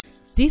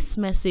This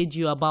message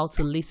you're about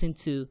to listen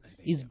to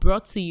is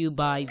brought to you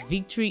by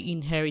Victory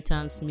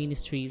Inheritance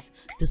Ministries,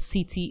 the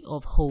City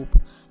of Hope.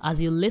 As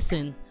you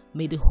listen,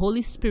 may the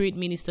Holy Spirit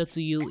minister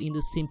to you in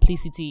the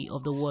simplicity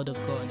of the Word of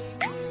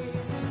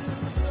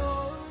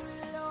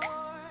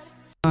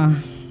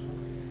God.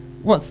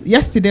 Was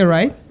yesterday,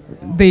 right?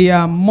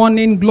 The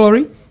morning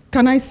glory.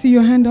 Can I see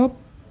your hand up?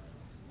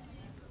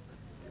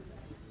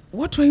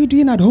 What were you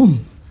doing at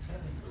home?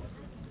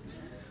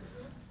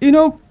 You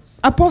know,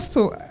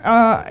 Apostle,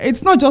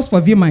 it's not just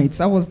for Vmites.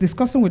 I was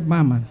discussing with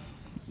Mama.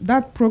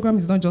 That program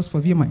is not just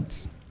for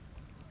Vmites.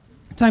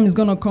 Time is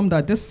going to come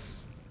that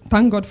this,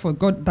 thank God for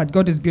God, that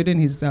God is building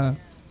his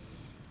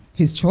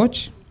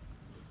church.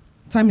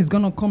 Time is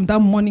going to come, that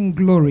morning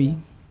glory,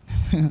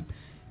 it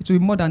will be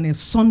more than a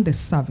Sunday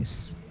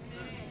service.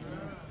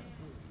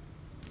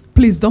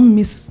 Please don't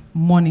miss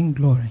morning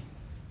glory.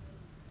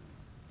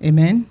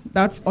 Amen.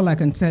 That's all I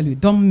can tell you.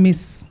 Don't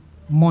miss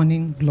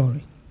morning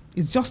glory.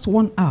 It's just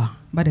 1 hour,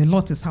 but a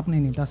lot is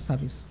happening in that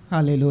service.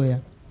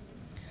 Hallelujah.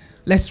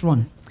 Let's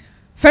run.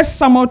 1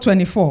 Samuel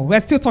 24. We're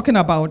still talking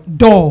about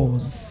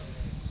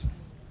doors.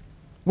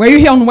 Were you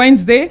here on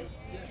Wednesday? Yes.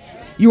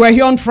 You were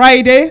here on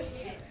Friday?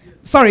 Yes.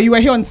 Sorry, you were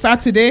here on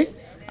Saturday?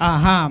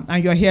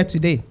 And you're here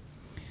today.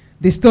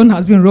 The stone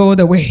has been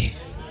rolled away.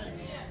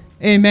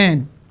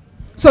 Amen.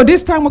 So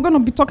this time we're going to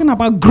be talking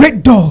about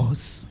great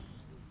doors.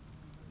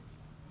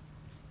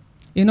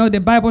 You know, the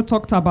Bible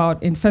talked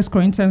about in 1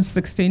 Corinthians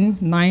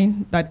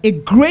 16:9 that a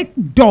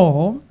great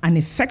door and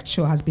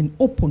effectual has been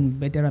opened,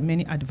 but there are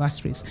many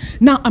adversaries.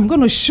 Now, I'm going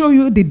to show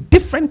you the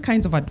different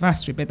kinds of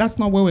adversary, but that's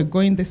not where we're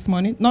going this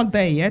morning. Not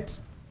there yet.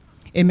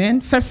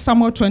 Amen. 1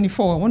 Samuel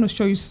 24, I want to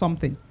show you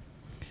something.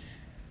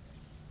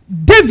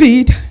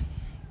 David,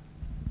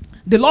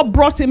 the Lord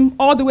brought him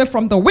all the way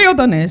from the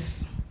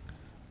wilderness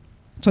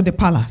to the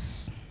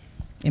palace.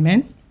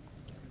 Amen.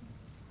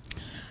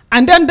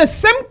 And then the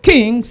same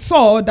king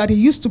saw that he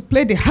used to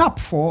play the harp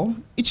for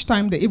each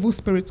time the evil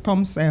spirit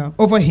comes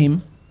over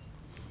him.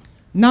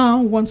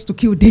 Now wants to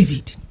kill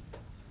David.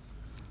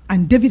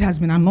 And David has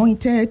been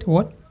anointed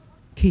what?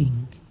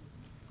 King.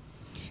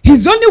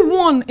 He's the only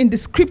one in the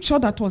scripture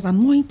that was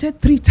anointed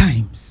 3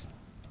 times.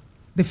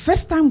 The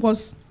first time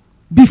was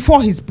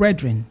before his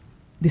brethren.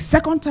 The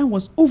second time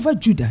was over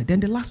Judah.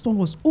 Then the last one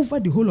was over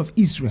the whole of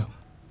Israel.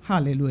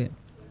 Hallelujah.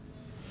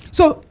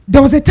 So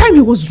there was a time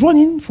he was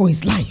running for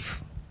his life.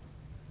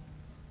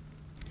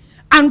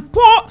 And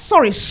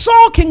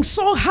King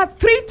Saul had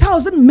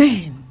 3,000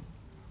 men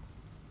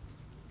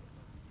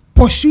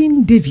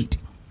pursuing David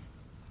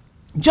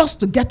just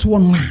to get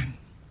one man.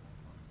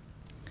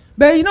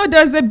 But you know,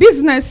 there's a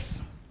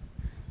business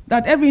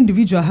that every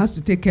individual has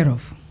to take care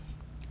of.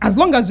 As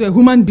long as you're a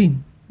human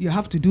being, you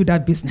have to do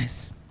that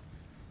business.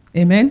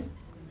 Amen?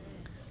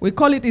 We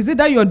call it, is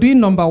either you're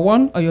doing number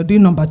 1 or you're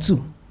doing number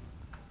 2.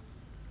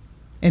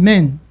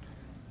 Amen.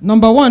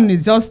 Number 1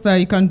 is just,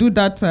 you can do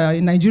that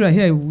in Nigeria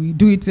here. We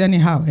do it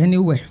anyhow,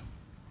 anywhere.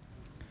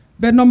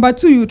 But number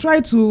 2, you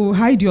try to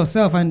hide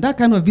yourself, and that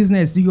kind of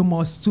business, you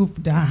must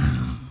stoop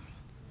down.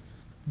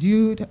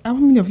 How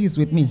many of you is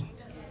with me?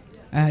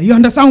 You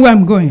understand where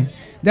I'm going?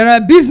 There are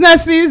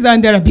businesses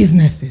and there are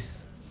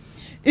businesses.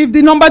 If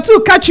the number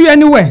 2 catch you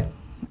anywhere,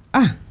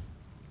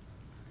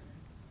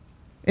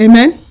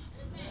 amen?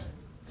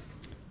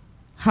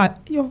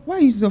 Why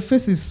is your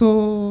face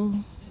so...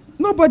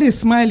 Nobody is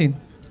smiling.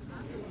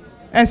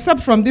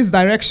 Except from this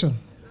direction.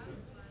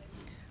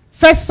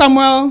 1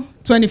 Samuel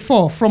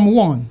 24 from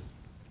 1.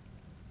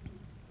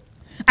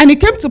 And it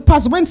came to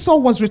pass when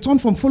Saul was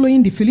returned from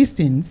following the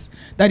Philistines,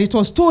 that it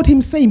was told him,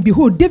 saying,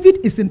 behold, David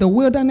is in the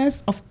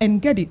wilderness of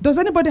En-Gedi. Does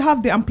anybody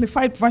have the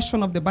amplified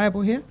version of the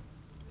Bible here?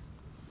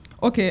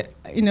 Okay,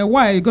 in a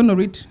while you're going to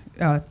read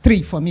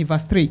 3 for me,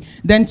 verse 3.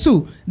 Then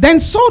 2. Then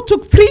Saul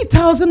took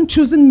 3,000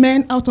 chosen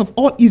men out of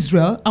all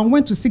Israel and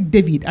went to seek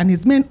David and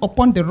his men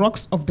upon the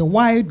rocks of the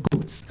wild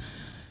goats.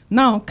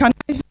 Now, can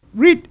I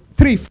read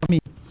 3 for me?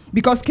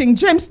 Because King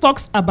James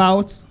talks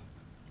about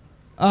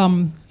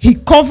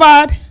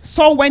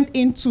Saul went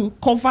in to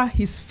cover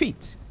his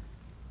feet.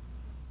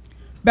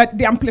 But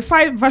the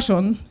Amplified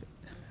Version,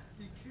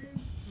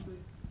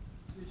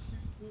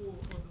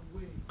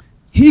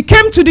 he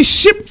came to the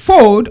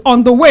sheepfold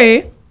on the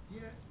way.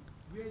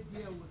 Where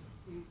there was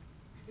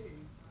a cave,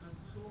 and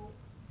Saul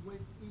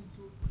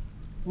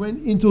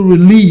went in to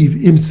relieve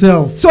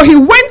himself. So he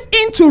went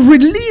in to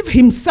relieve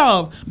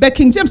himself. But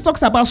King James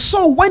talks about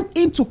Saul went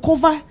in to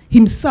cover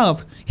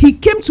himself. He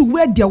came to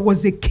where there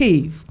was a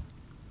cave.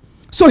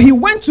 So he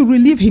went to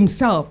relieve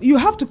himself. You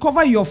have to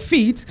cover your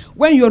feet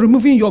when you're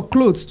removing your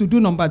clothes to do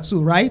number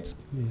 2, right?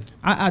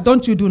 Yes.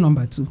 Don't you do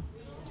number 2?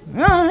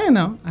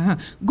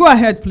 Go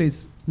ahead,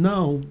 please.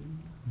 Now,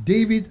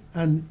 David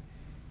and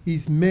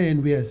his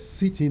men were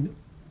sitting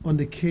on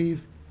the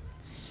cave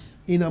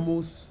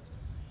innermost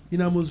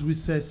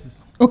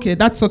recesses. Okay,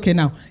 that's okay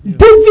now. Yeah.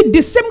 David,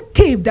 the same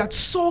cave that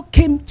Saul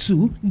came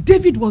to,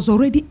 David was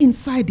already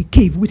inside the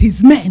cave with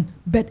his men,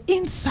 but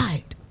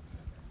inside.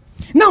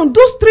 Now,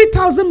 those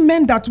 3,000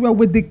 men that were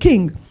with the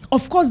king,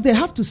 Of course, they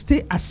have to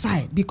stay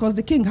aside because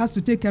the king has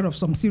to take care of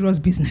some serious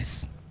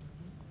business.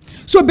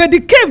 So, but the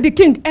cave the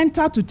king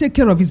entered to take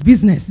care of his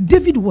business,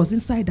 David was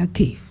inside that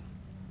cave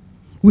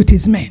with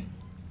his men.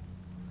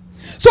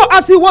 So,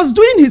 as he was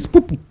doing his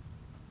poo-poo,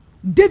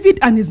 David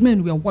and his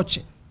men were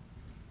watching.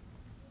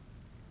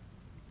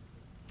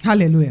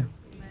 Hallelujah.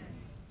 Amen.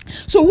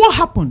 So, what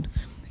happened?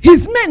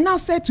 His men now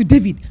said to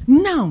David,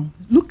 now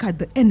look at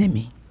the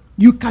enemy.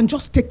 You can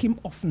just take him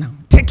off now.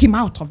 Take him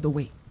out of the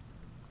way.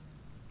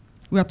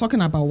 We are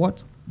talking about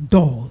what?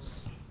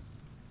 Doors.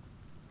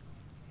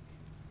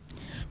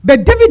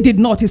 But David did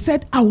not. He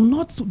said, I will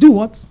not do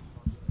what?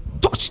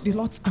 Touch the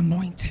Lord's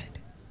anointed.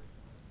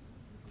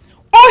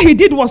 All he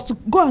did was to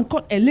go and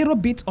cut a little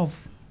bit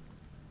of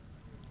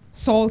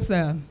Saul's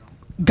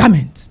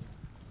garment.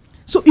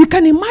 So you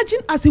can imagine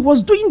as he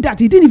was doing that,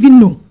 he didn't even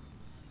know.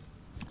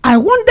 I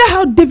wonder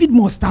how David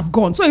must have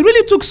gone. So it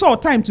really took Saul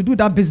time to do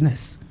that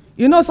business.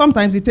 You know,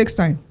 sometimes it takes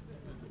time.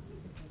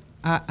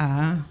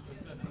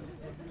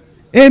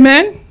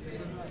 Amen?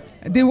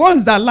 The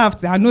ones that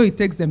laughed, I know it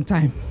takes them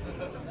time.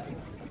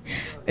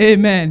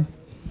 Amen.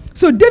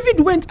 So David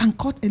went and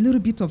cut a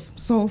little bit of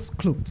Saul's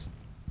clothes.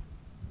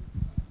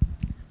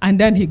 And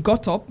then he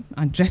got up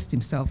and dressed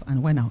himself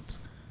and went out.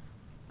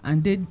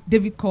 And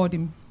David called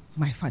him,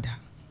 my father.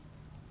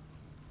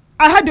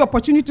 I had the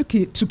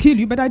opportunity to kill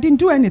you, but I didn't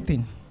do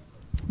anything.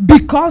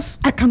 Because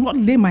I cannot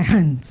lay my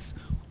hands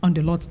on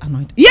the Lord's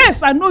anointed.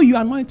 Yes, I know you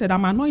are anointed.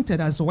 I'm anointed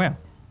as well.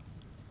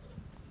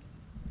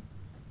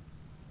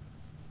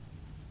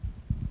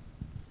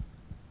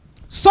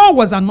 Saul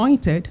was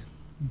anointed.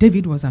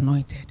 David was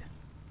anointed.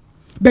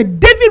 But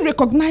David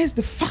recognized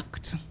the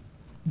fact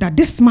that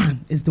this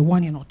man is the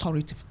one in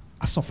authority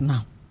as of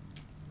now.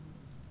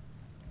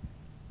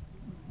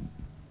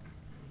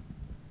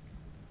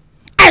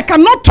 I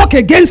cannot talk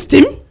against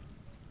him.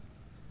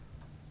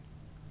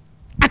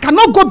 I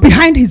cannot go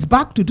behind his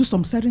back to do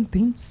some certain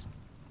things.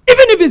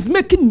 Even if he's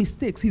making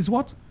mistakes, he's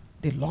what?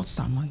 The Lord's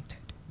anointed.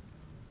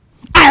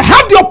 I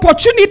have the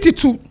opportunity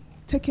to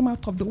take him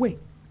out of the way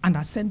and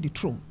ascend the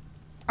throne.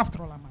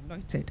 After all, I'm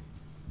anointed.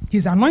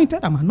 He's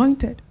anointed, I'm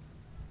anointed.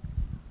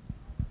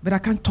 But I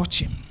can't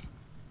touch him.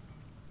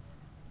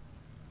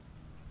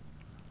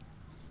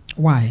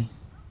 Why?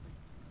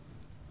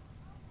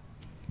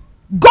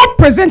 God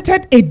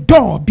presented a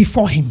door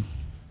before him.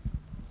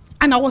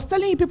 And I was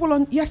telling people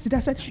on yesterday, I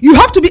said, you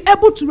have to be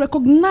able to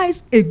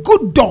recognize a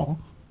good door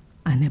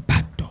and a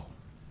bad door.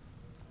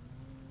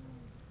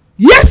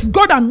 Yes,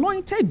 God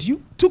anointed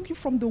you, took you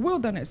from the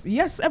wilderness.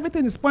 Yes,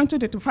 everything is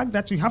pointed to the fact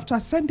that you have to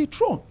ascend the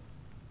throne.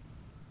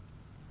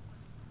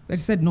 But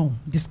he said, no,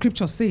 the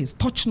scripture says,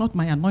 touch not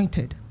my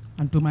anointed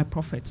and do my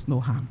prophets no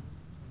harm.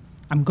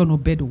 I'm going to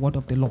obey the word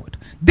of the Lord.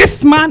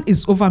 This man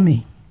is over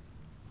me.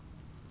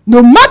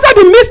 No matter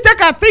the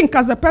mistake I think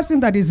as a person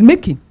that is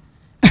making,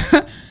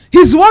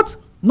 he's what?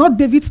 Not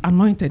David's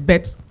anointed,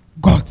 but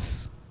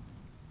God's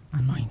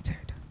anointed.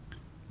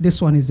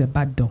 This one is a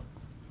bad door.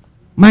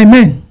 My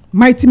men,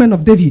 mighty men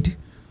of David,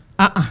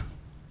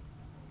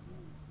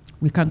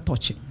 we can't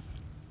touch him.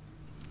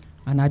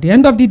 And at the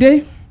end of the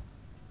day,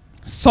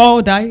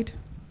 Saul died,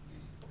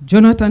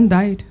 Jonathan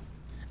died,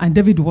 and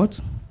David what?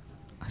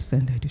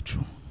 Ascended the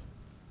throne.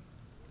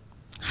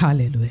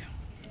 Hallelujah.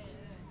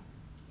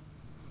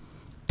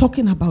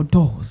 Talking about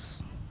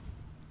doors.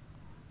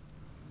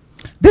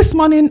 This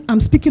morning, I'm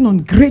speaking on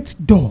great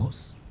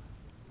doors.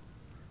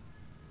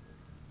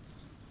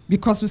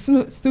 Because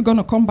we're still going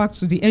to come back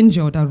to the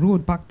angel that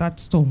rolled back that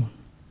stone.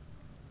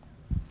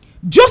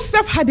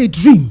 Joseph had a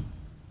dream.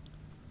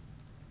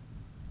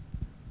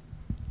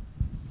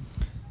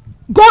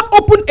 God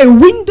opened a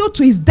window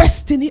to his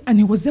destiny and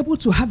he was able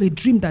to have a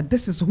dream that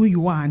this is who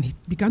you are. And he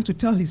began to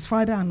tell his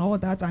father and all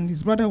that. And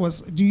his brother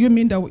was, do you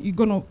mean that you're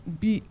going to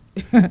be,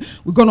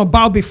 we're going to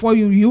bow before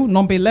you,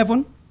 number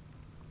 11?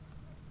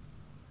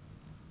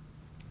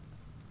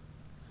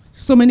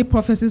 So many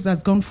prophecies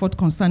has gone forth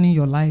concerning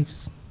your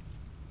lives.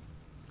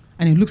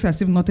 And it looks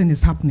as if nothing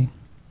is happening.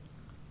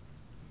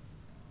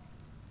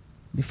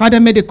 The father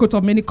made a coat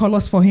of many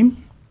colors for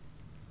him.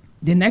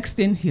 The next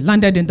thing, he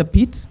landed in the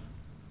pit.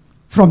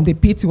 From the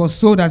pit, he was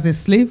sold as a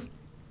slave.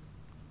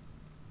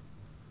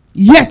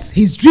 Yet,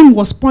 his dream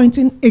was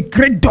pointing, a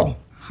great door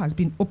has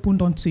been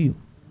opened unto you.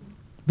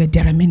 But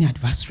there are many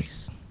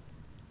adversaries.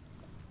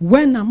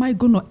 When am I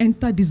going to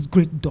enter this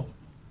great door?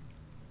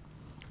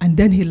 And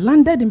then he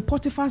landed in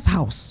Potiphar's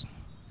house.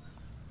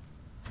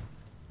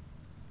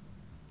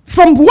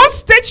 From one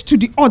stage to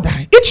the other,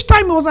 each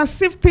time it was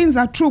as if things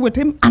are true with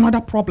him,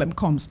 another problem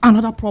comes,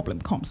 another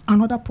problem comes,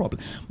 another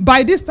problem.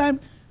 By this time,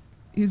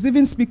 he's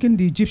even speaking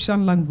the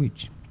Egyptian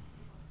language.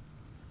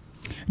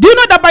 Do you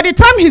know that by the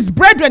time his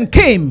brethren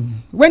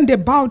came, when they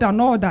bowed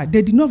and all that,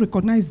 they did not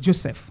recognize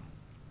Joseph.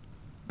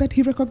 But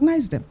he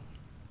recognized them.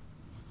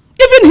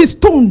 Even his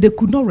tone, they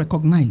could not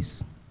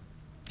recognize.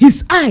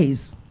 His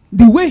eyes,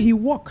 the way he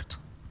walked.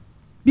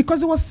 Because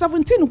he was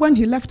 17 when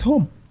he left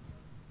home.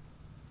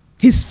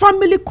 His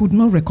family could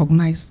not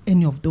recognize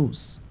any of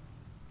those.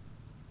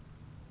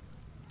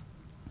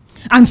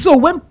 And so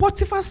when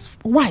Potiphar's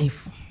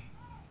wife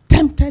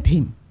tempted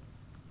him.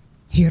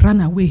 He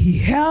ran away. He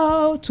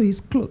held to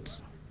his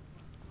clothes.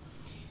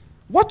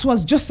 What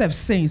was Joseph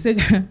saying? He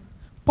said,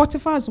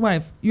 Potiphar's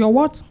wife, you're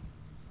what?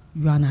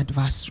 You are an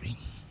adversary.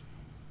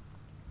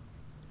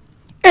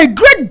 A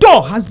great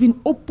door has been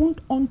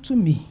opened unto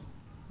me,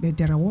 but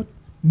there are what?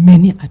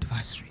 Many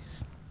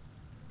adversaries.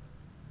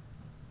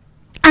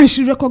 And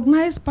she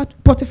recognized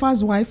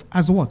Potiphar's wife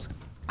as what?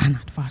 An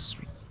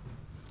adversary.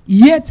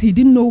 Yet he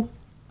didn't know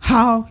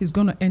how he's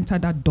going to enter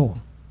that door.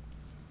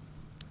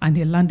 And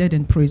he landed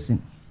in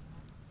prison.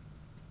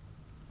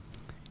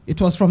 It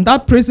was from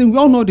that prison, we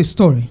all know the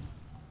story,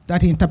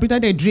 that he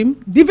interpreted a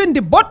dream. Even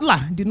the butler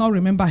did not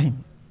remember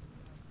him.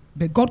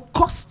 But God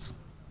caused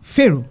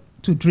Pharaoh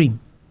to dream.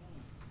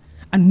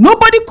 And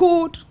nobody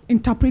could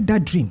interpret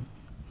that dream.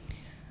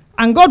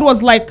 And God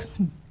was like,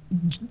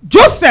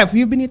 Joseph,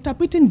 you've been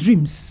interpreting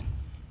dreams.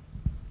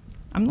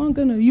 I'm not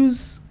going to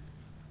use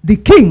the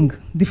king,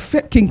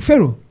 King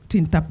Pharaoh, to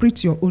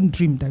interpret your own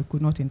dream that you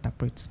could not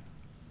interpret.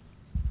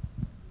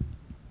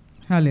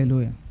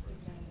 Hallelujah.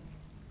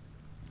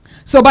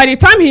 So by the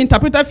time he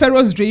interpreted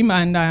Pharaoh's dream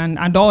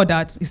and all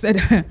that, he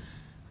said,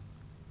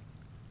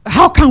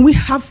 how can we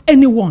have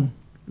anyone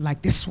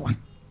like this one?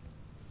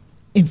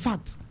 In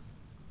fact,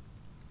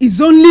 it's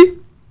only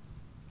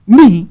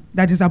me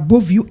that is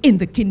above you in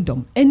the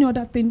kingdom. Any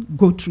other thing,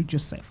 go through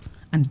Joseph.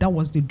 And that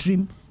was the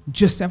dream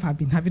Joseph had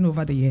been having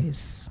over the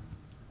years.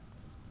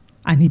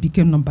 And he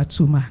became number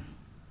 2 man,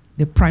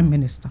 the prime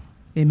minister.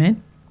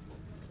 Amen?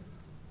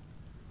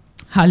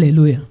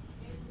 Hallelujah.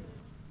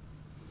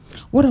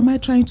 What am I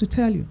trying to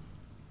tell you?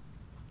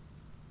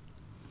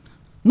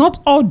 Not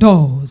all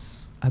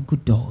doors are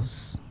good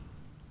doors.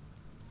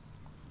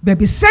 But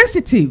be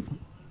sensitive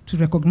to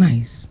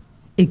recognize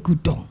a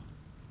good door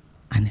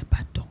and a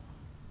bad door.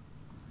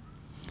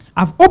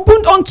 I've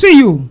opened unto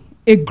you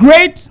a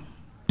great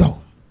door.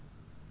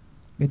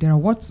 But there are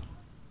what?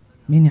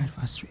 Many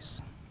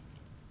adversaries.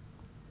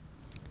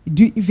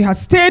 If you had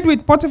stayed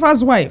with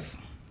Potiphar's wife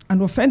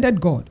and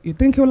offended God, you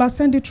think he will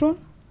ascend the throne?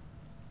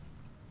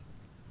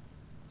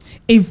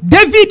 If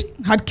David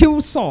had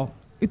killed Saul,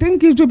 you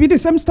think it would be the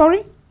same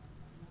story?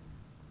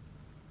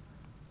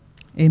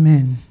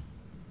 Amen.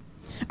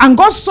 And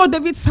God saw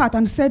David's heart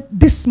and said,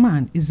 this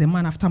man is a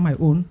man after my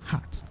own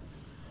heart.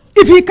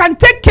 If he can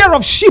take care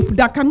of sheep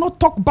that cannot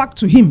talk back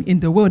to him in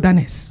the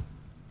wilderness,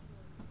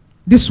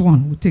 this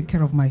one will take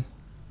care of my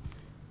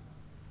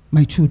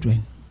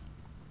children.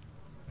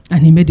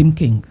 And he made him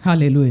king.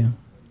 Hallelujah.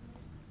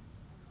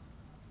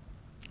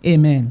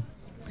 Amen.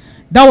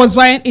 That was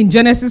why in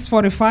Genesis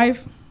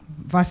 45,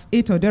 verse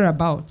 8 or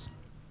thereabout,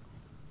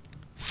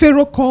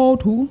 Pharaoh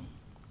called who?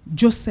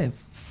 Joseph,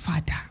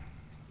 father.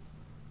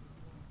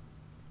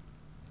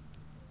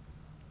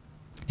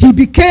 He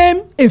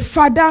became a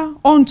father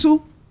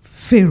unto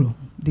Pharaoh,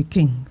 the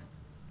king.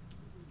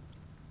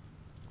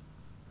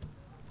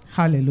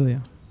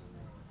 Hallelujah.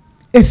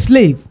 A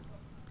slave,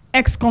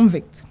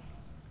 ex-convict.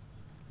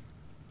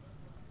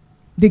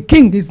 The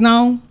king is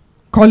now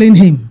calling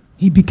him.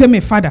 He became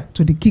a father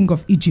to the king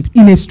of Egypt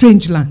in a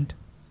strange land.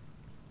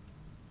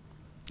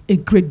 A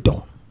great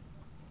door.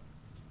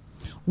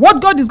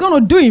 What God is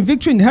going to do in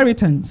Victory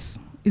Inheritance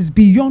is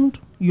beyond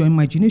your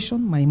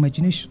imagination, my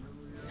imagination.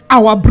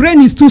 Our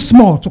brain is too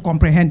small to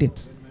comprehend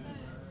it.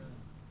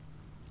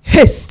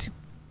 Haste.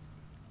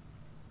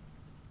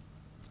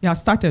 You have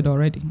started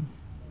already.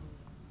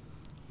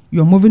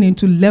 You are moving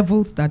into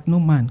levels that no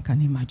man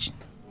can imagine.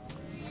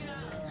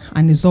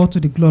 And it's all to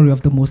the glory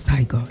of the Most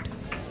High God.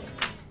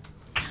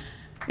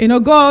 You know,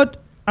 God,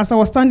 as I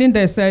was standing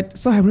there, said,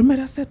 so I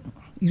remember,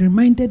 he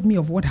reminded me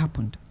of what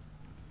happened.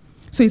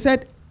 So he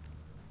said,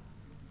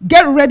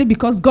 get ready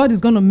because God is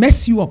going to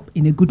mess you up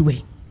in a good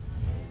way.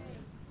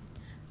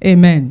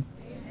 Amen.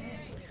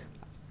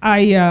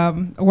 I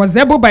was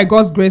able by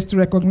God's grace to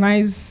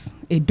recognize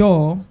a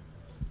door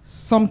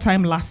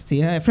sometime last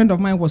year. A friend of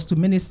mine was to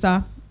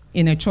minister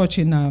in a church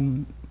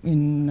in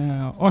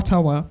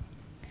Ottawa.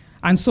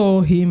 And so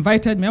he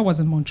invited me. I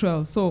was in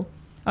Montreal. So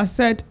I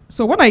said,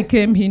 so when I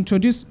came, he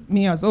introduced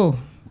me as,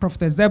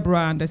 Prophetess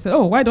Deborah. And I said,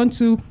 why don't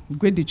you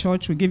greet the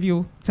church? We'll give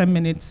you 10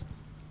 minutes.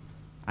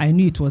 I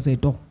knew it was a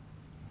door.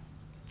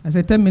 I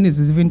said, 10 minutes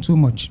is even too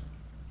much.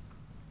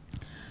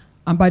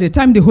 And by the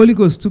time the Holy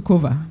Ghost took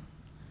over,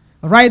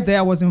 right there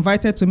I was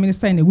invited to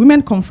minister in a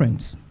women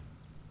conference.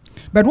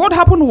 But what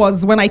happened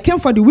was when I came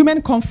for the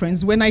women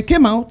conference, when I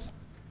came out,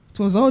 it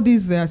was all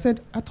these, I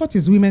said, I thought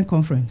it's women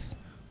conference.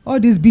 All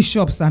these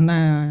bishops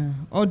and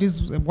all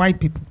these white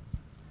people.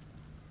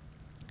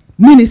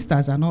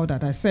 Ministers and all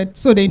that. I said,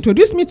 so they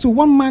introduced me to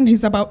one man,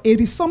 he's about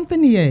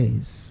 80-something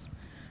years.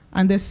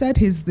 And they said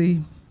he's the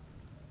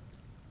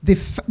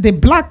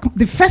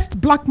first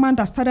black man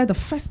that started the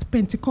first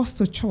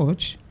Pentecostal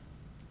church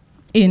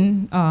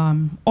in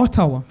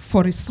Ottawa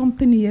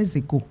 40-something years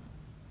ago.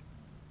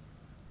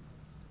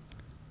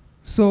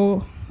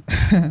 So,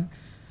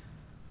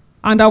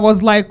 and I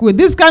was like, with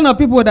this kind of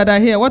people that are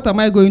here, what am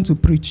I going to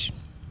preach?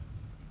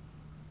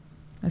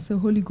 I said,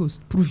 Holy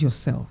Ghost, prove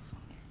yourself.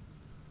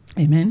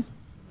 Amen.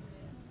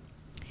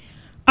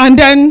 And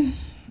then,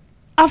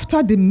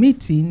 after the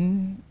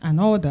meeting and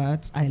all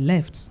that, I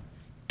left.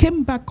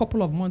 Came back a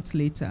couple of months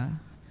later.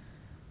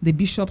 The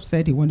bishop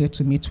said he wanted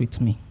to meet with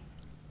me.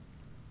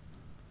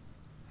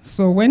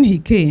 So when he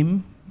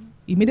came,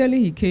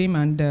 immediately he came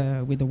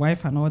and with the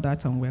wife and all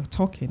that, and we were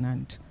talking,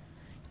 and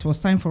it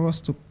was time for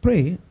us to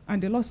pray.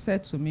 And the Lord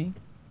said to me,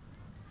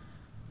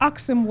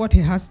 ask him what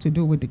he has to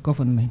do with the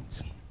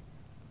government.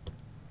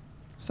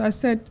 So I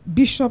said,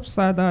 Bishop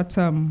said that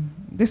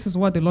this is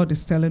what the Lord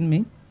is telling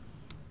me.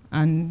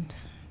 And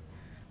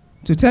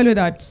to tell you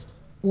that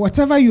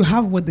whatever you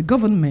have with the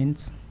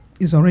government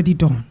is already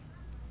done.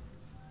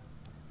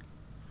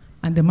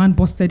 And the man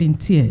busted in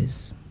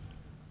tears.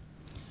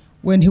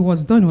 When he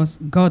was done, it was,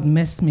 God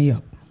messed me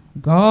up.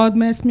 God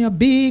messed me up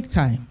big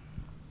time.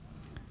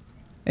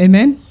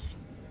 Amen?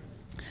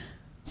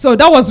 So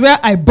that was where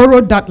I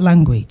borrowed that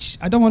language.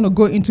 I don't want to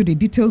go into the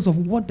details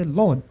of what the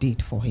Lord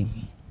did for him.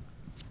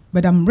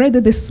 But I'm ready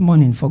this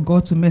morning for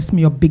God to mess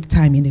me up big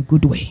time in a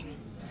good way.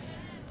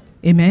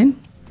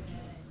 Amen?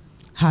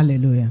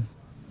 Hallelujah.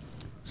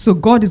 So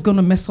God is going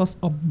to mess us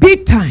up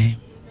big time.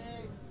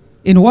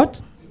 In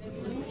what?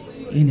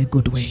 In a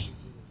good way.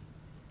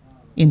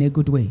 In a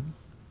good way.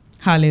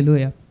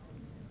 Hallelujah.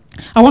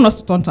 I want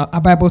us to turn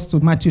our Bibles to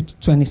Matthew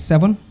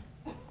 27.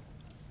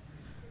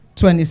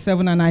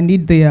 27, and I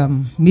need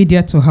the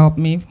media to help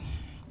me.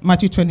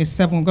 Matthew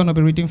 27, we're going to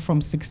be reading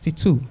from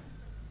 62.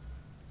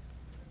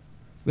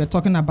 We're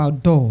talking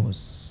about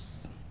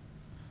doors.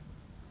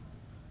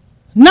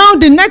 Now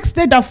the next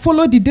day that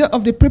followed the day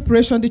of the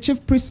preparation, the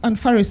chief priests and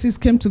Pharisees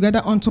came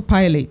together unto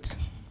Pilate,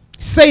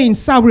 saying,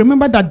 Sir,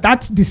 remember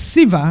that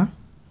deceiver,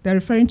 they're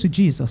referring to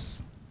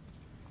Jesus,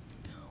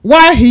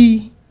 while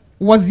he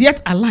was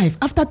yet alive,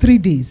 after 3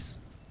 days,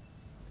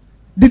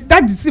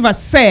 that deceiver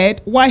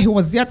said, while he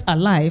was yet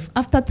alive,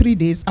 after 3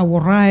 days, I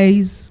will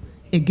rise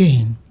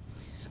again.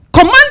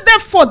 Command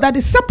therefore that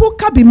the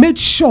sepulchre be made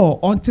sure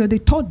until the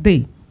 3rd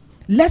day,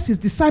 lest his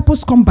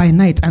disciples come by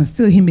night and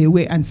steal him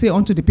away and say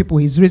unto the people,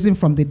 he is risen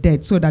from the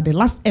dead, so that the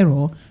last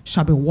error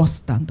shall be worse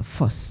than the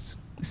first.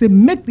 He said,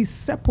 make the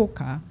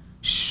sepulchre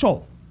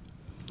sure.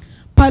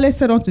 Pilate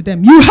said unto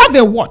them, you have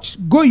a watch,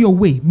 go your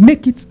way,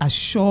 make it as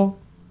sure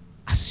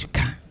as you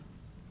can.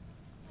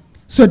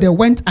 So they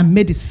went and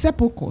made the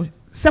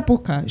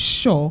sepulchre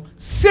sure,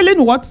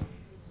 sealing what?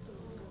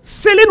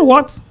 Sealing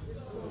what?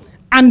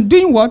 And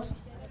doing what?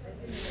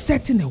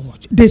 Setting a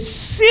watch. They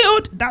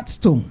sealed that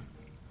stone.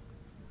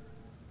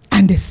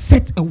 And they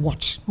set a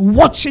watch,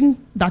 watching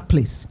that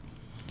place.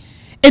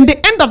 In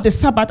the end of the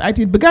Sabbath, as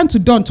it began to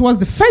dawn towards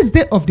the first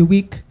day of the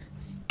week,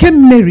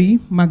 came Mary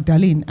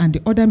Magdalene and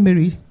the other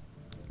Mary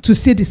to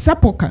see the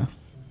sepulchre.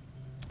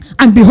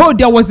 And behold,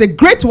 there was a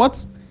great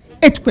what?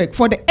 Earthquake.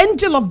 For the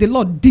angel of the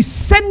Lord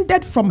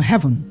descended from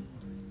heaven.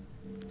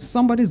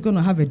 Somebody's going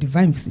to have a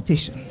divine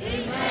visitation.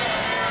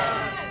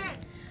 Amen.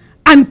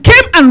 And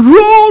came and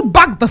rolled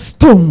back the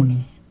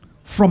stone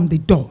from the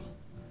door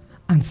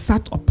and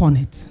sat upon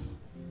it.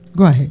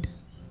 Go ahead.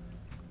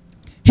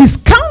 His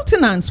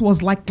countenance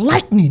was like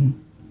lightning,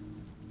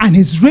 and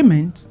his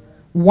raiment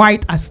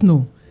white as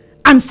snow.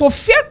 And for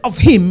fear of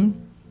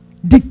him,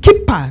 the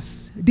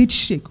keepers did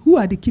shake. Who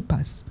are the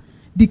keepers?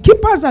 The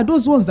keepers are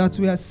those ones that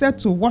were set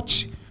to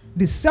watch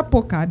the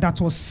sepulchre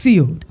that was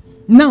sealed.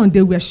 Now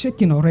they were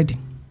shaking already.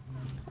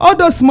 All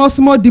those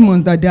small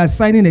demons that they are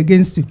signing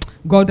against you,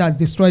 God has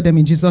destroyed them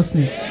in Jesus'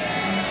 name.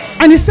 Yeah.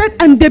 And he said,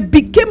 and they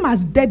became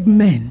as dead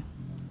men.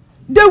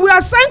 They were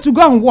assigned to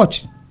go and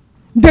watch.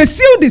 They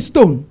sealed the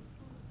stone,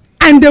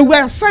 and they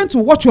were assigned to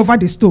watch over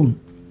the stone.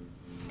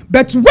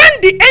 But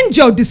when the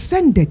angel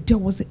descended, there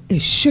was a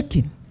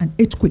shaking, an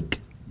earthquake.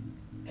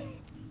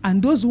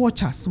 And those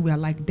watchers were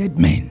like dead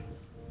men.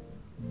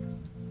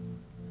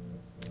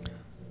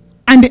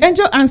 And the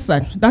angel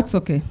answered, that's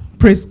okay,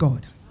 praise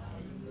God.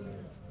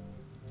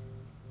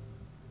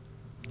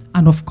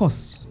 And of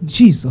course,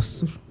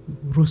 Jesus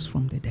rose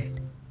from the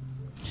dead.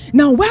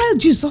 Now, while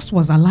Jesus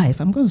was alive,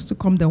 I'm going to still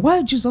come there.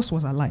 While Jesus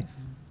was alive,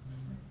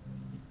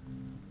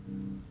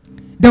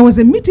 there was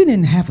a meeting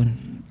in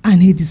heaven,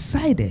 and he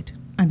decided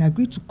and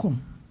agreed to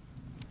come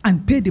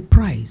and pay the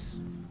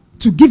price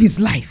to give his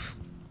life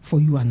for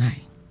you and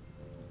I.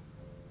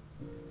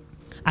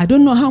 I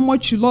don't know how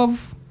much you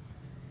love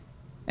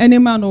any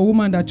man or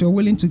woman that you're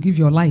willing to give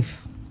your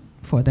life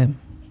for them.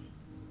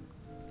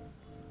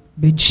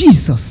 But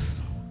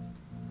Jesus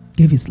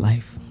gave his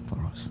life for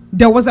us.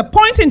 There was a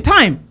point in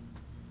time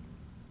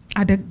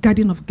at the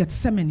Garden of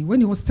Gethsemane when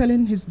he was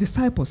telling his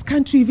disciples,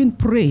 can't you even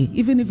pray,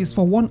 even if it's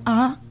for 1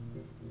 hour?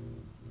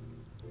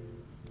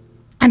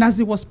 And as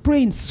he was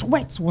praying,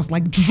 sweat was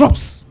like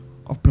drops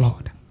of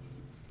blood.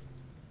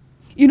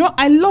 You know,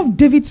 I love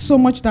David so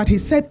much that he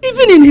said,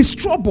 even in his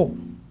trouble,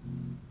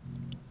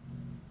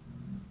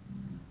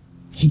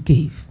 he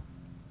gave.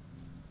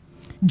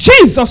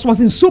 Jesus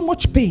was in so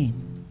much pain,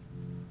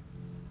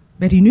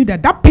 but he knew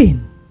that that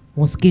pain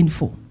was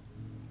gainful.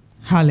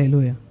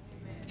 Hallelujah.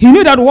 He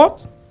knew that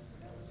what?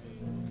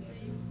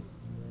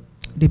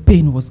 The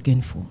pain was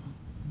gainful.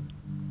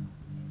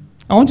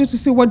 I want you to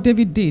see what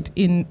David did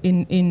in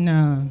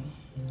 1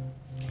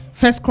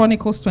 1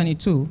 Chronicles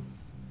 22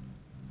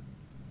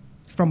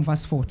 from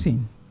verse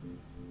 14.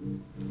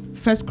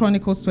 1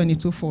 Chronicles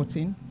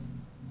 22:14.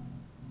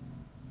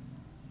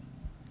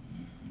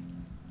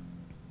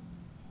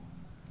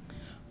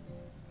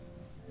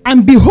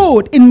 And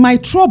behold, in my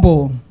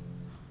trouble,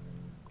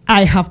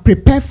 I have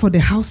prepared for the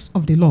house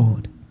of the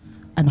Lord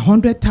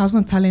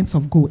 100,000 talents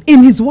of gold.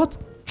 In his what?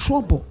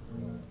 Trouble.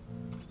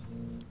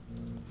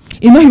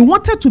 You know, he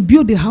wanted to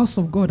build the house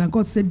of God, and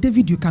God said,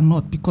 David, you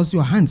cannot, because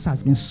your hands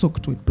has been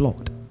soaked with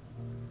blood.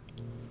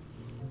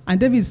 And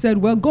David said,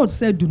 well, God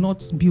said, do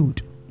not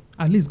build.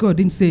 At least God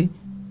didn't say,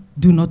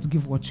 do not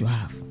give what you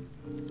have.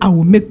 I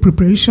will make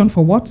preparation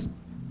for what?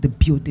 The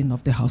building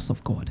of the house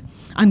of God.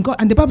 And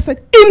the Bible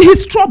said, in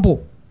his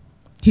trouble,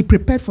 he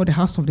prepared for the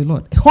house of the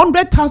Lord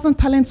 100,000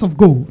 talents of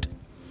gold,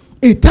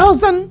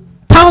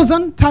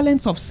 1,000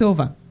 talents of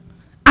silver,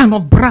 and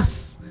of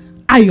brass,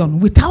 iron,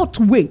 without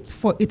weight,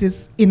 for it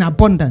is in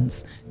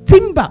abundance.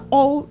 Timber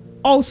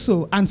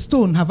also and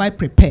stone have I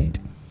prepared,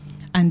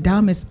 and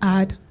thou must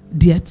add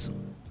thereto.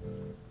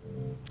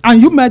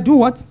 And you may do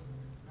what?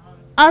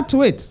 Add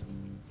to it.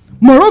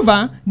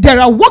 Moreover,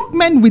 there are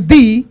workmen with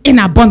thee in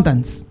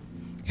abundance,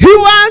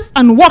 hewers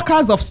and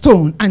workers of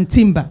stone and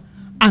timber,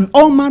 and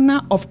all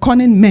manner of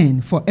cunning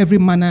men for every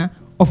manner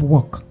of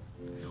work.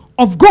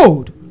 Of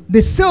gold,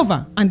 the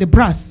silver and the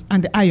brass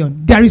and the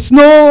iron, there is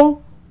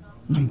no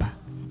number.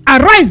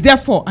 Arise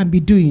therefore and be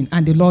doing,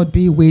 and the Lord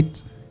be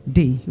with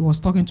thee. He was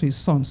talking to his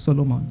son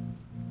Solomon.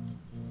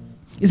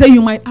 He said,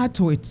 you might add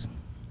to it.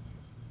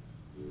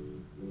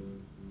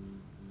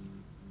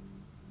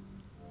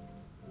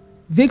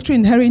 Victory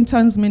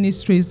Inheritance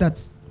Ministries,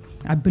 that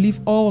I believe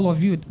all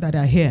of you that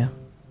are here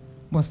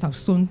must have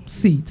sown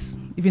seeds.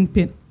 Even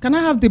pain. Can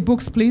I have the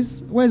books,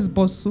 please? Where's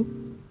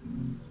Bosu?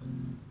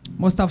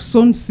 Must have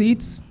sown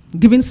seeds,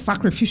 given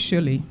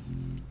sacrificially.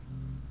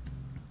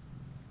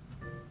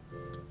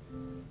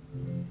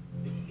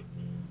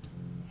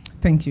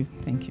 Thank you.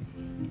 Thank you.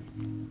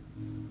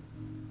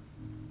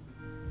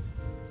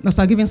 Must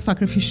have given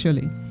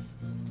sacrificially.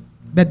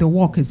 But the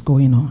work is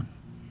going on.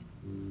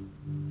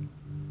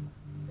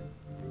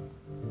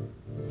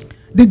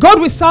 The God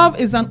we serve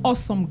is an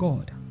awesome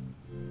God.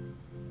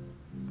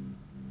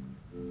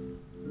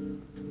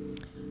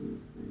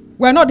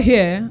 We're not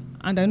here,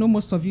 and I know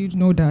most of you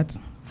know that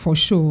for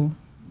sure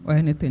or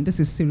anything. This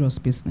is serious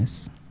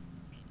business.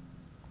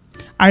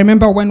 I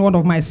remember when one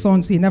of my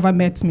sons, he never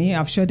met me.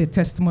 I've shared a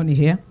testimony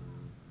here.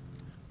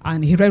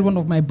 And he read one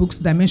of my books,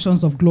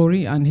 Dimensions of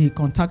Glory, and he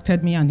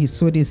contacted me and he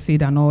sowed a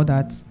seed and all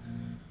that.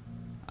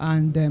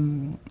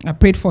 And I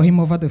prayed for him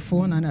over the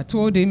phone, and I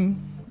told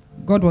him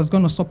God was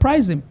going to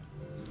surprise him.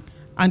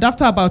 And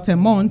after about a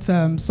month,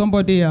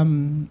 somebody,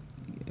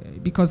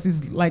 because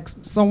it's like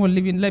someone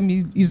living, let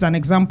me use an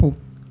example.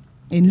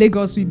 In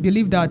Lagos, we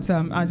believe that,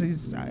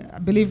 I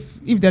believe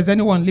if there's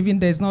anyone living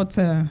there, it's not,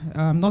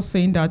 I'm not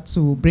saying that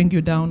to bring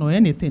you down or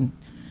anything.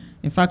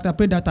 In fact, I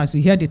pray that as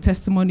you hear the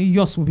testimony,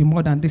 yours will be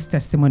more than this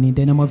testimony in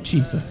the name of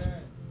Jesus.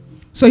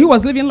 So he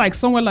was living like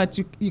somewhere like,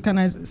 you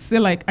can say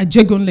like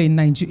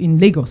Ajegunle in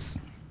Lagos.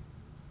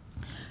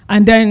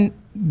 And then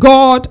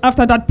God,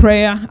 after that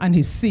prayer and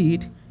his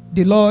seed,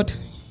 the Lord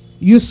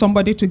used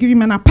somebody to give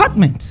him an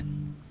apartment.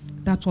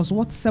 That was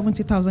worth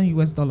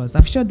 $70,000 US.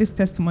 I've shared this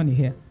testimony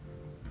here.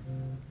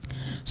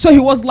 So he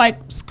was like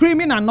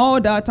screaming and all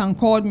that, and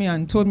called me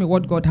and told me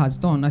what God has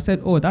done. I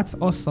said, oh, that's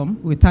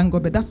awesome. We thank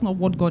God, but that's not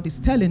what God is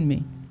telling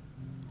me.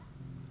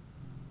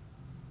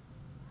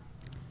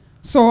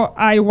 So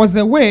I was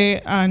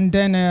away, and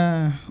then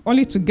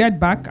only to get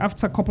back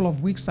after a couple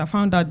of weeks, I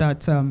found out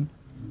that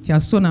he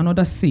has sown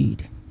another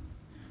seed.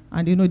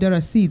 And you know, there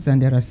are seeds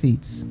and there are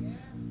seeds.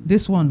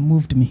 This one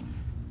moved me.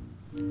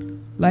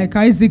 Like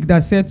Isaac that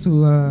said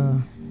to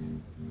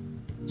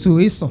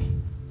Esau,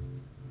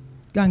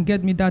 go and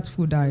get me that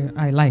food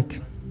I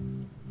like.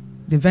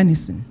 The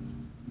venison.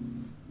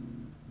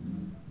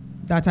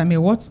 That I may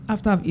what?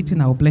 After I've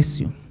eaten, I'll bless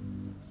you.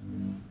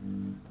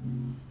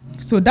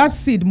 So that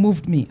seed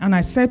moved me. And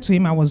I said to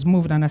him, I was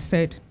moved, and I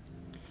said,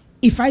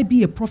 if I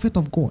be a prophet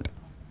of God,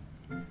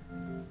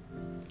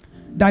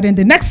 that in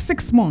the next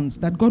 6 months,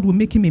 that God will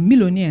make him a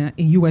millionaire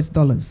in US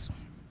dollars.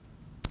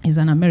 He's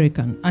an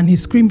American. And he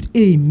screamed,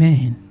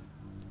 amen.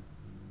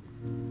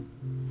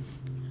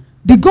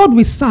 The God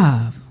we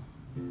serve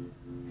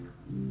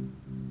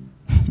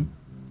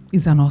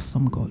is an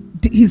awesome God.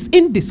 He's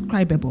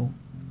indescribable.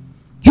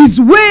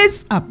 His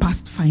ways are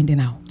past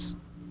finding out.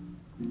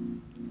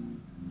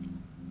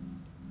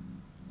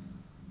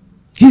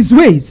 His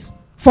ways.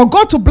 For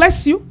God to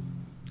bless you,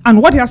 and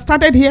what he has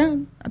started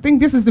here, I think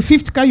this is the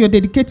 5th car you're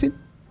dedicating.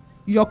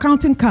 You're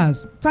counting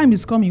cars. Time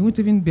is coming, you won't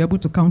even be able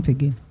to count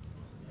again.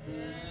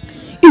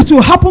 It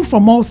will happen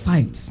from all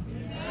sides.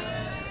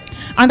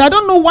 And I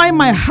don't know why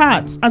my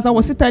heart, as I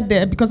was seated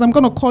there, because I'm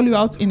going to call you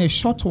out in a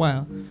short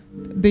while,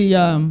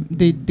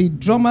 the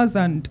drummers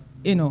and,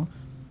 you know,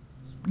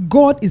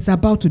 God is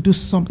about to do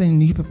something in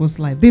you people's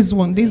life. This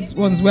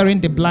one's wearing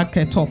the black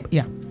top.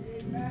 Yeah.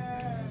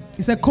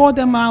 He said, call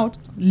them out,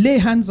 lay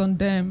hands on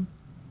them,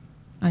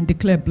 and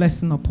declare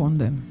blessing upon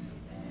them.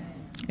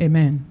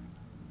 Amen.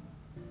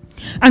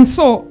 And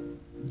so,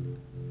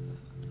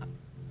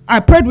 I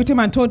prayed with him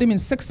and told him in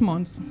 6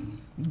 months,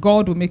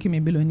 God will make him a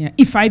millionaire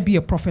if I be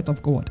a prophet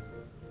of God.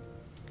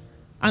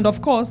 And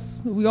of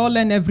course, we all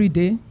learn every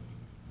day.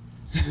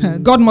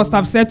 God must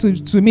have said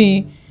to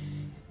me,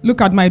 look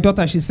at my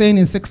daughter, she's saying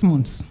in 6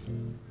 months.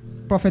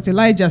 Prophet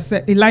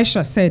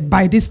Elisha said,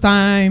 by this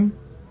time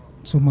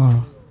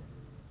tomorrow.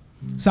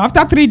 So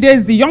after 3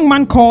 days, the young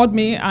man called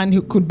me and he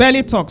could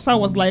barely talk. So I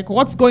was like,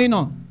 what's going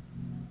on?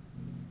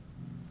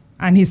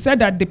 And he said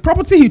that the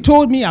property he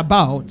told me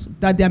about,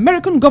 that the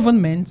American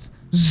government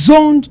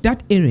zoned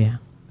that area.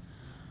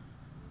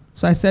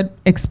 So I said,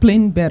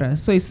 explain better.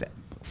 So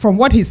from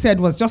what he said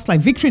was just like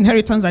Victory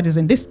Inheritance that is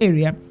in this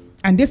area,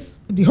 and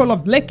the whole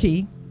of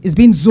Lekki is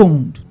being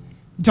zoned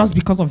just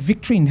because of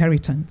Victory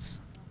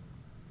Inheritance.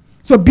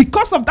 So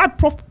because of that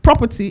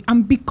property,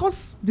 and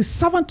because the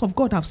servant of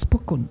God have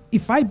spoken,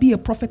 if I be a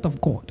prophet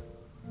of God,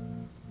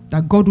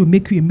 that God will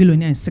make you a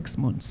millionaire in 6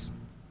 months.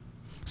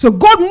 So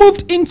God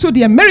moved into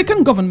the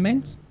American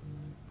government,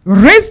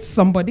 raised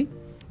somebody,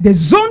 they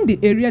zoned the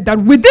area that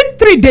within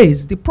 3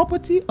 days, the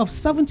property of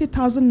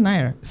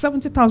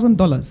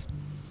 $70,000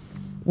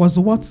 was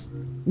worth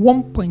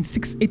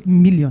 $1.68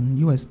 million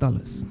US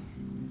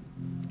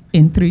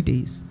in 3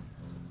 days.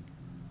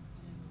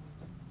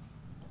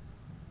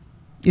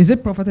 Is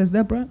it Prophetess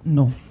Deborah?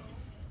 No.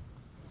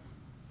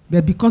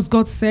 But because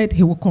God said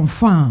he will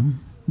confirm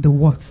the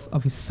words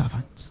of his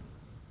servant.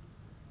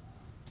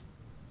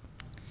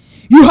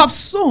 You have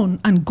sown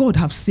and God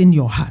have seen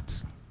your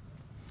heart.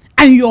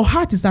 And your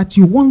heart is that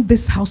you want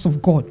this house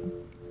of God,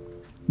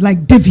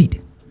 like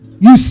David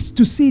used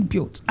to see it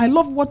built. I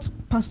love what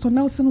Pastor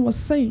Nelson was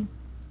saying.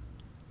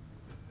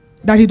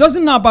 That he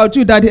doesn't know about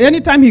you, that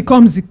anytime he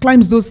comes, he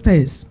climbs those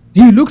stairs.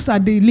 He looks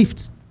at the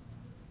lift.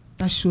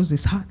 That shows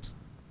his heart.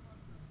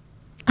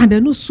 And I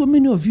know so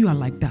many of you are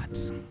like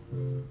that.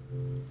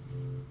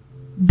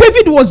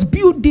 David was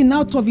building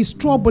out of his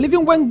trouble,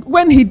 even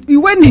when he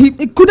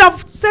could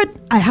have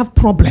said, I have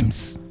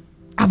problems.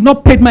 I've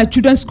not paid my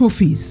children's school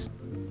fees.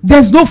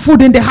 There's no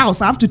food in the house.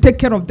 I have to take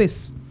care of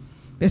this.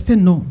 They said,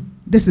 no,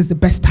 this is the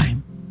best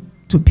time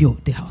to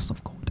build the house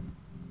of God.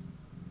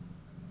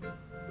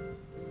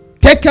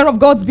 Take care of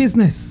God's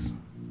business.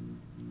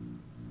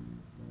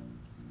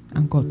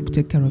 And God will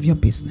take care of your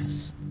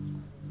business.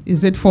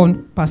 Is it for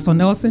Pastor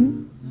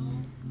Nelson?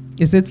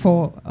 Is it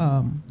for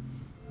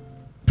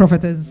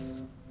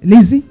Prophetess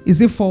Lizzie?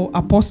 Is it for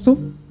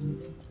Apostle?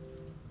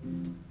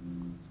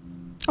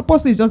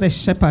 Apostle is just a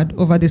shepherd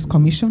over this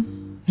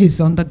commission.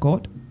 He's under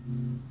God.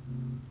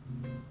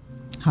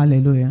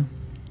 Hallelujah.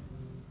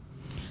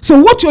 So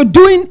what you're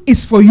doing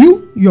is for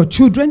you, your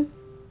children,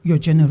 your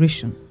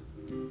generation.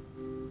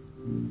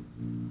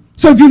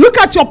 So if you look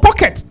at your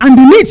pocket and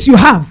the needs you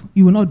have,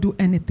 you will not do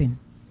anything.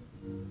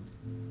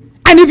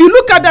 And if you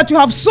look at that you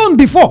have sown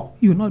before,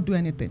 you will not do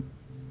anything.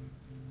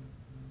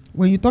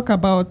 When you talk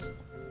about,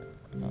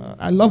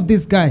 I love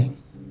this guy,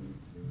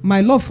 my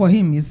love for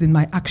him is in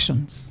my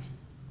actions.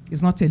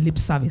 It's not a lip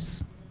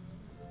service.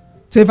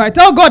 So if I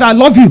tell God I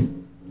love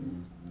you,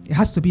 it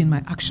has to be in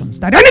my actions.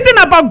 That anything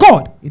about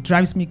God, it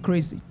drives me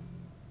crazy.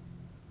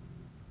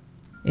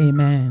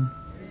 Amen.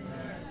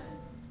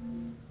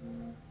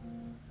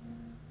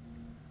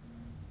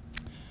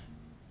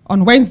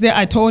 On Wednesday,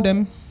 I told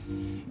them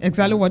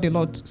exactly what the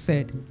Lord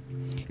said.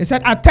 He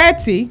said, at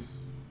 30,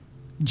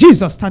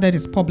 Jesus started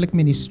his public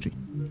ministry.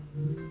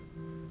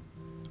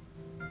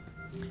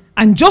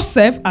 And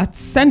Joseph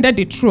ascended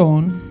the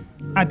throne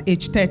at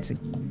age 30.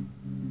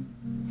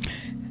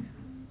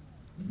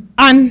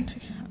 And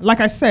like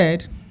I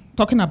said,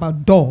 talking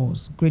about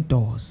doors, great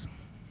doors.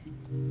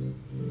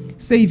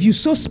 Say, if you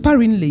sow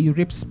sparingly, you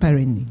reap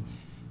sparingly.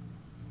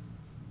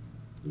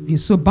 If you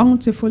sow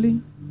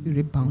bountifully, you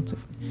reap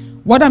bountifully.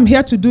 What I'm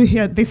here to do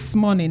here this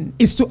morning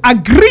is to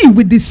agree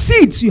with the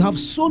seeds you have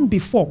sown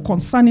before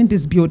concerning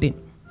this building.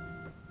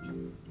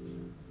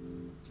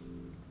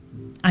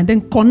 And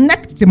then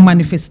connect the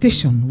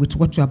manifestation with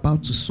what you're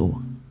about to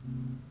sow.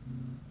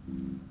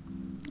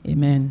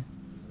 Amen.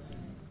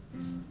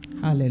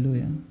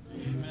 Hallelujah.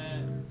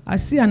 Amen. I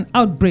see an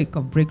outbreak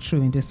of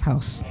breakthrough in this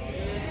house.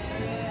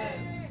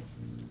 Amen.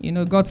 You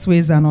know, God's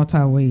ways are not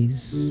our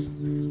ways.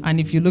 And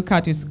if you look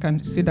at it, you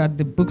can see that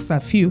the books are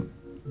few.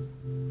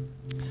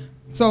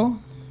 So,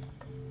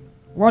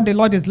 what the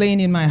Lord is laying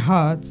in my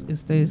heart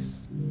is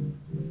this.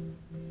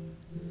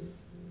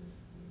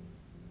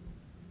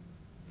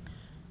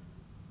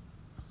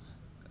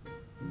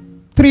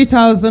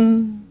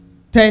 $3,030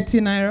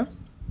 naira,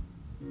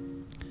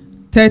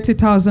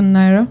 30,000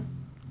 naira,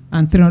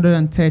 and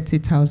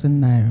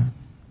 330,000 naira.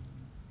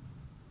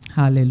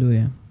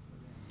 Hallelujah.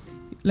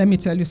 Let me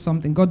tell you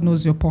something. God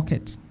knows your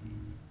pocket.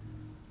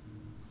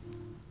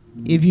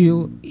 If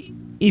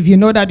you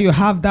know that you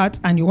have that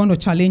and you want to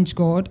challenge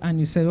God and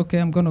you say, okay,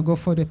 I'm going to go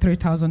for the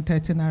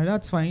 3,030 naira,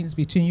 that's fine. It's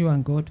between you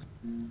and God.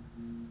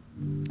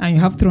 And you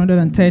have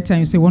 330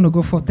 and you say, want to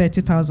go for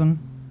 30,000,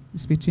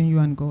 it's between you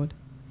and God.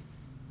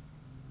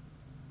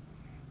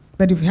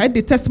 But if you had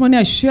the testimony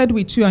I shared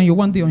with you and you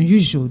want the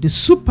unusual, the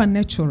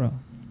supernatural,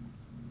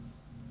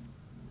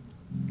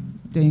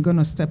 then you're going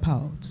to step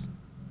out.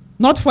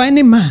 Not for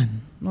any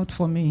man, not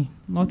for me,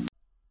 not for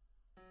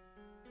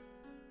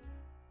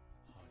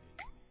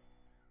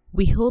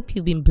We hope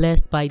you've been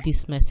blessed by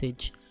this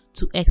message.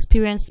 To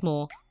experience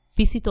more,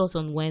 visit us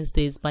on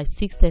Wednesdays by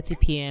 6:30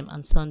 p.m.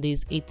 and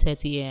Sundays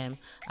 8:30 a.m.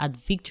 at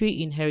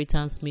Victory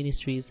Inheritance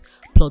Ministries,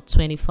 Plot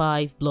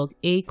 25, Block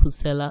A,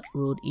 Kusela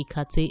Road,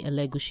 Ikate,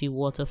 Elegushi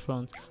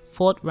Waterfront,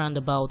 4th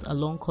Roundabout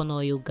along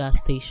Konoyo Gas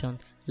Station,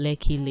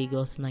 Lekki,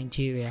 Lagos,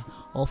 Nigeria.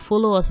 Or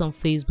follow us on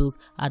Facebook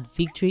at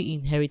Victory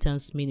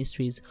Inheritance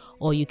Ministries,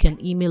 or you can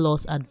email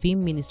us at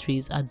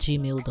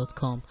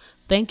vimministries@gmail.com.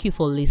 Thank you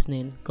for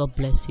listening. God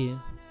bless you.